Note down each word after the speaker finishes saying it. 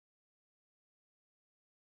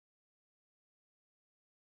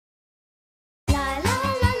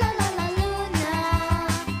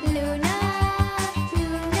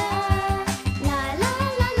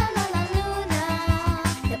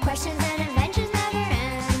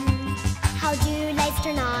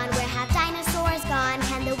turn on? Where have dinosaurs gone?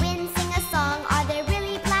 Can the wind sing a song? Are there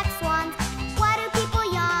really black swans? Why do people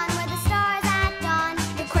yawn? Where the stars at dawn?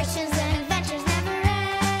 The questions and adventures never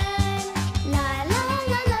end. La la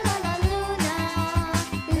la la la la Luna,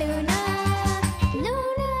 Luna,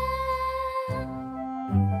 Luna.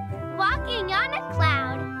 Walking on a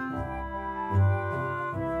cloud.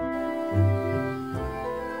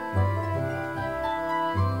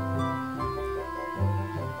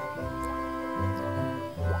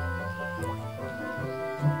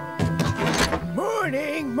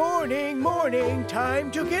 Morning, morning, morning.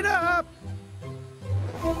 Time to get up.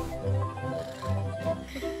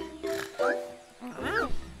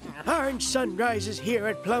 Aren't sunrises here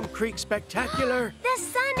at Plum Creek spectacular? The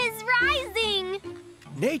sun is rising.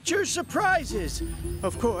 Nature's surprises.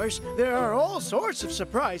 Of course, there are all sorts of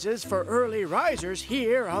surprises for early risers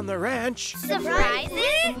here on the ranch.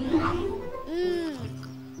 Surprises?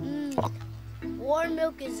 Warm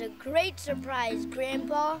milk is a great surprise,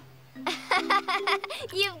 Grandpa.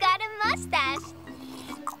 You've got a mustache.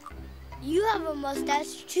 You have a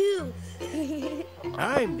mustache, too.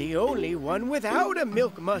 I'm the only one without a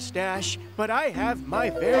milk mustache, but I have my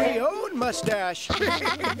very own mustache.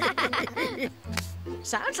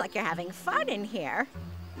 Sounds like you're having fun in here.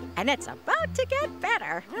 And it's about to get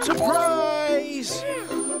better. Surprise!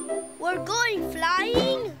 We're going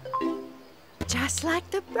flying? Just like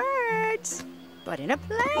the birds, but in a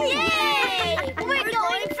plane. Yay! We're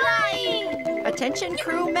going flying! Attention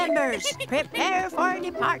crew members, prepare for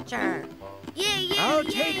departure. Yay, I'll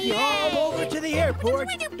take you all over to the airport.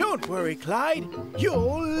 Don't worry, Clyde.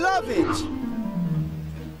 You'll love it.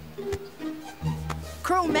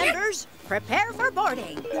 Crew members, prepare for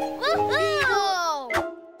boarding. Woohoo!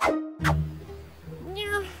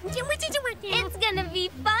 It's gonna be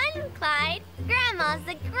fun, Clyde. Grandma's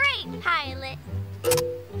a great pilot.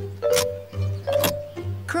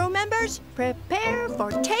 Crew members, prepare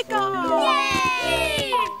for takeoff.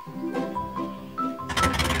 Yay!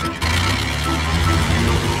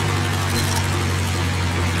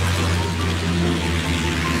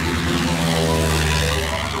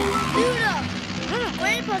 Luna!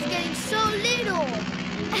 Grandpa's getting so little.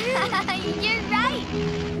 You're right.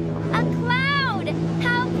 A cloud.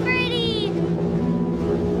 How pretty.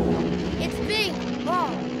 It's big.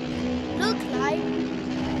 Mom. Look, Clyde.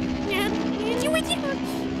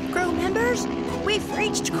 Crew members, we've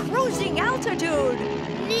reached cruising altitude.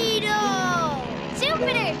 Neato!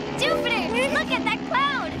 Jupiter! Jupiter! Look at that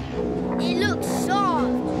cloud. It looks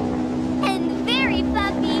soft. And very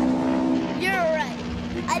fluffy. You're right.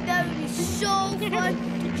 I bet it would be so fun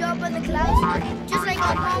to jump on the clouds, just like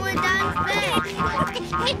on Mom and Dad's bed.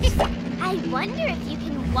 I wonder if you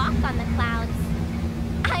can walk on the clouds.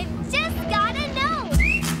 I've just gotta know.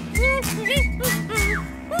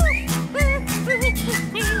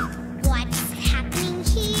 What's happening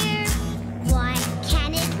here? What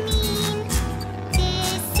can it mean?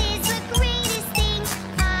 This is the greatest thing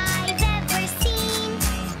I've ever seen.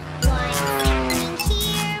 What's happening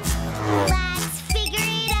here? Let's figure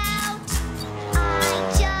it out. I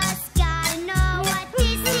just gotta know what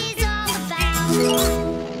this is all about.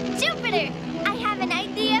 Jupiter! I have an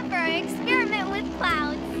idea for our experiment with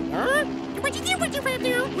clouds. Huh? What you do?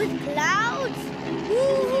 With clouds?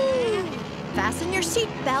 Woo-hoo! Fasten your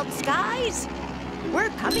seatbelts, guys. We're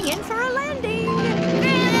coming in for a landing.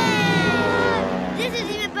 Yeah! This is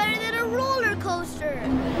even better than a roller coaster.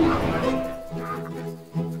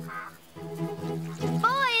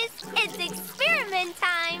 Boys, it's experiment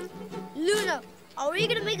time. Luna, are we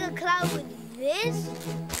gonna make a cloud with this?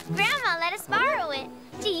 Grandma let us borrow it.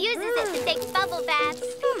 She uses it to take bubble baths.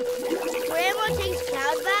 Grandma takes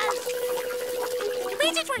cloud baths?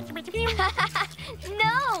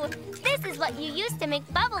 No, this is what you use to make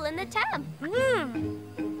bubble in the tub. We're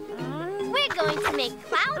going to make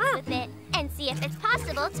clouds with it and see if it's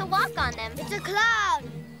possible to walk on them. It's a cloud!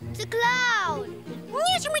 It's a cloud!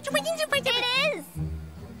 It is!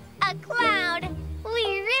 A cloud! We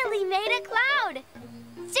really made a cloud!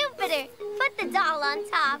 Jupiter, put the doll on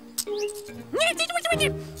top.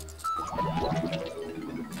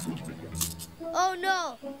 Oh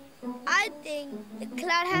no! I think the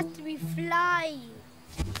cloud has to be flying.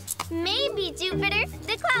 Maybe, Jupiter.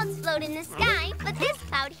 The clouds float in the sky, but this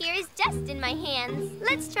cloud here is just in my hands.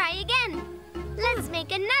 Let's try again. Let's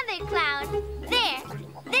make another cloud. There.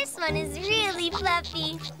 This one is really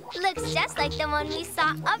fluffy. Looks just like the one we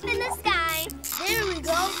saw up in the sky. There we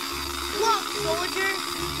go. Walk, soldier.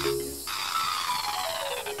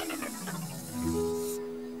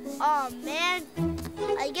 Oh man,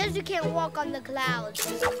 I guess you can't walk on the clouds.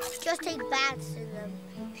 Just take baths in them.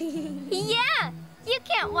 Yeah, you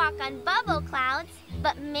can't walk on bubble clouds.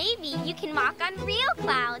 But maybe you can walk on real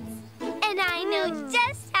clouds. And I know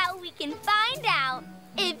just how we can find out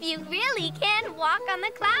if you really can walk on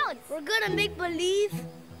the clouds. We're gonna make believe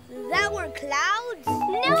that we're clouds?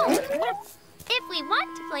 No! If we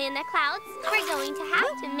want to play in the clouds, we're going to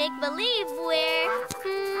have to make believe we're...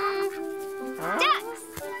 ducks.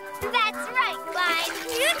 That's right, Clyde.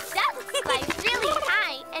 Ducks fly really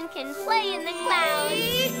high and can play in the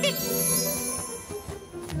clouds.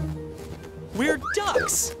 We're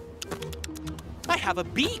ducks. I have a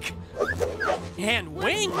beak and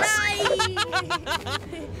wings. Right!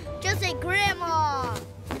 Just like Grandma.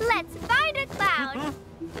 Let's find a cloud.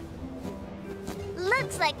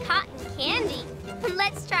 Looks like cotton candy.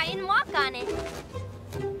 Let's try and walk on it.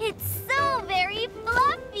 It's so very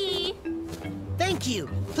fluffy. Thank you.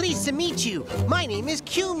 Pleased to meet you. My name is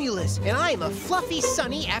Cumulus, and I'm a fluffy,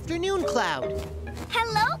 sunny afternoon cloud.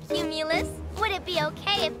 Hello, Cumulus. Would it be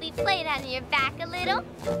okay if we played on your back a little?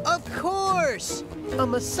 Of course! A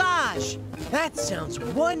massage. That sounds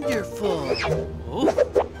wonderful. Oh.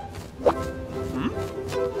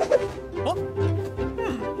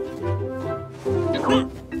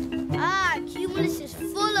 Ah, Cumulus is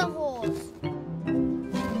full of holes.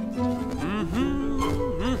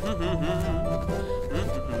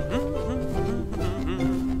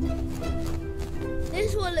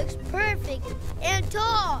 This one looks perfect and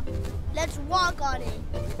tall. Let's walk on it.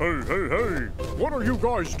 Hey! What are you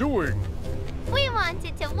guys doing? We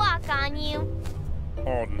wanted to walk on you.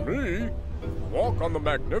 On me? Walk on the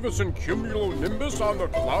magnificent cumulonimbus on the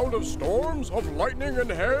cloud of storms, of lightning and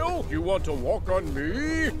hail? You want to walk on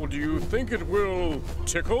me? Well, do you think it will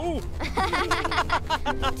tickle?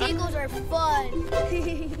 Tickles are fun.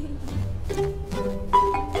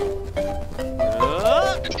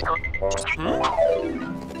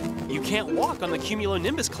 You can't walk on the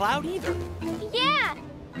cumulonimbus cloud either. Yeah.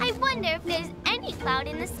 I wonder if there's any cloud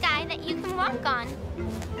in the sky that you can walk on.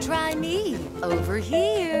 Try me over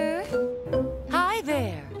here. Hi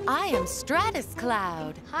there. I am Stratus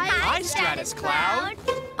Cloud. Hi, Stratus Cloud.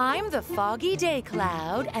 I'm the foggy day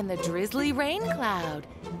cloud and the drizzly rain cloud.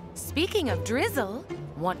 Speaking of drizzle,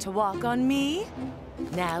 want to walk on me?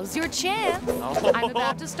 Now's your chance. I'm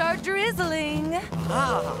about to start drizzling.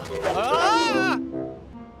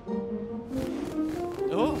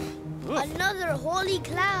 Another holy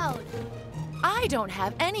cloud. I don't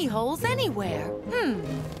have any holes anywhere.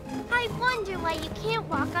 I wonder why you can't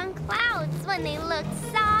walk on clouds when they look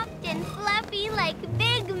soft and fluffy like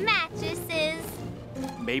big mattresses.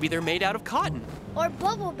 Maybe they're made out of cotton. Or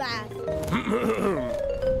bubble bath.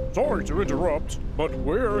 Sorry to interrupt, but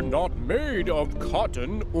we're not made of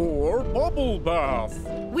cotton or bubble bath.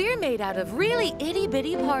 We're made out of really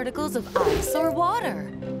itty-bitty particles of ice or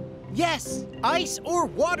water. Yes, ice or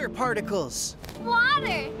water particles.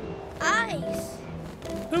 Water. Ice.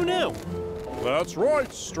 Who knew? That's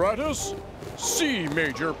right, Stratus. C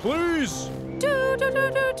major, please.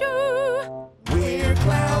 We're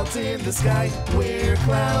clouds in the sky. We're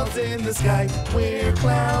clouds in the sky. We're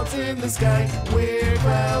clouds in the sky. We're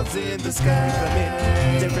clouds in the sky. We come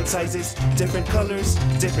in different sizes, different colors,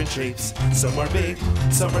 different shapes. Some are big,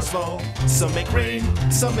 some are small. Some make rain,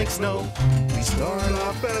 some make snow. We start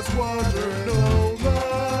off as water, no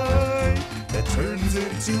lie. That turns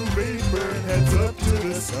into vapor and heads up to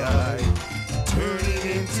the sky. Turning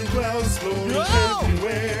into clouds flowing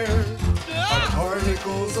everywhere. Our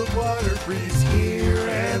particles of water freeze here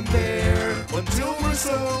and there until we're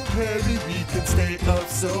so heavy we can stay up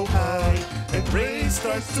so high. And rain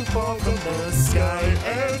starts to fall from the sky.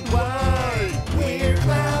 And why? We're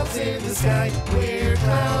clouds in the sky. We're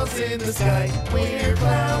clouds in the sky. We're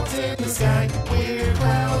clouds in the sky. We're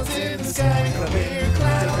clouds in the sky. We're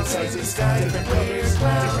clouds different sizes, different colors,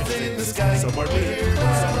 different in the sky. Some are big,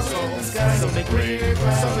 some are small. Some make rain,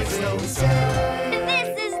 some make snow. This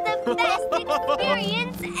is the best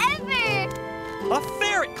experience ever! A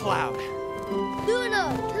ferret cloud. Luna,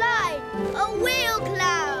 Clyde, a whale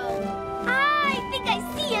cloud. I think I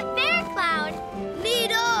see a bear cloud.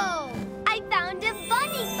 Neato. I found a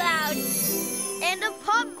bunny cloud. And a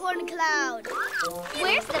popcorn cloud.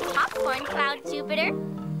 Where's the popcorn cloud, Jupiter?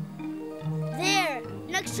 There,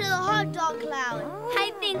 next to the hot dog cloud.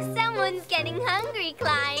 I think someone's getting hungry,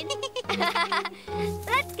 Clyde.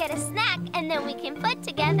 Let's get a snack and then we can put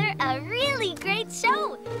together a really great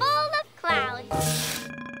show full of clouds.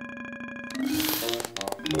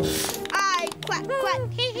 I, Quack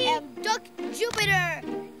Quack, am Duck Jupiter.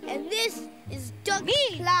 And this is Duck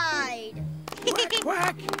Clyde. Quack,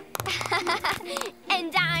 quack.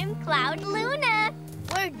 And I'm Cloud Luna.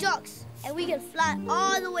 We're ducks, and we can fly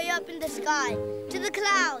all the way up in the sky, to the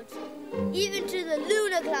clouds, even to the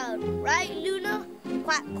Luna cloud. Right, Luna?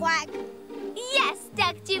 Quack, quack. Yes,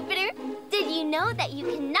 Duck Jupiter. Did you know that you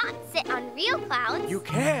cannot sit on real clouds? You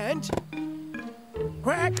can't.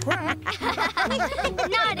 Quack, quack.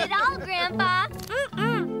 Not at all, Grandpa.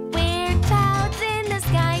 We're clouds in the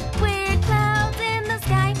sky. We're clouds in the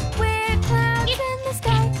sky. We're clouds in the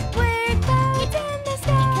sky. We're clouds in the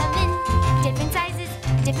sky. Come in different sizes,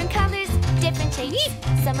 different colors, different shapes.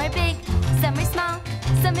 Some are big, some are small.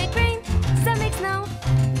 Some make rain, some make snow.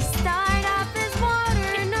 We start off as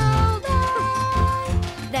water, no lie.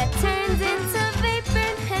 That turns into vapor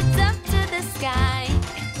and heads up to the sky.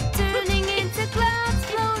 Turning into clouds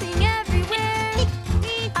floating everywhere.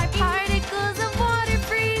 Our particles of water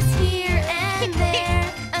freeze here and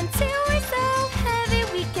there. Until we're so heavy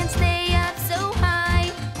we can stay up so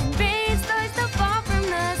high. And rain starts to fall from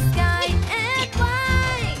the sky. And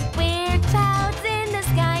why? We're clouds in the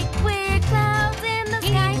sky. We're clouds in the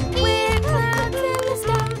sky. We're clouds in the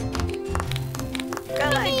sky.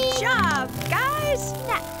 Good job, guys.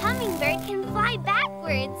 That hummingbird can fly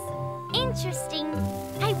backwards. Interesting.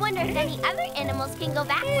 I wonder if any other animals can go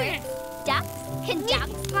backwards. Ducks? Can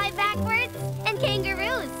ducks fly backwards? And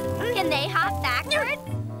kangaroos? Can they hop backwards?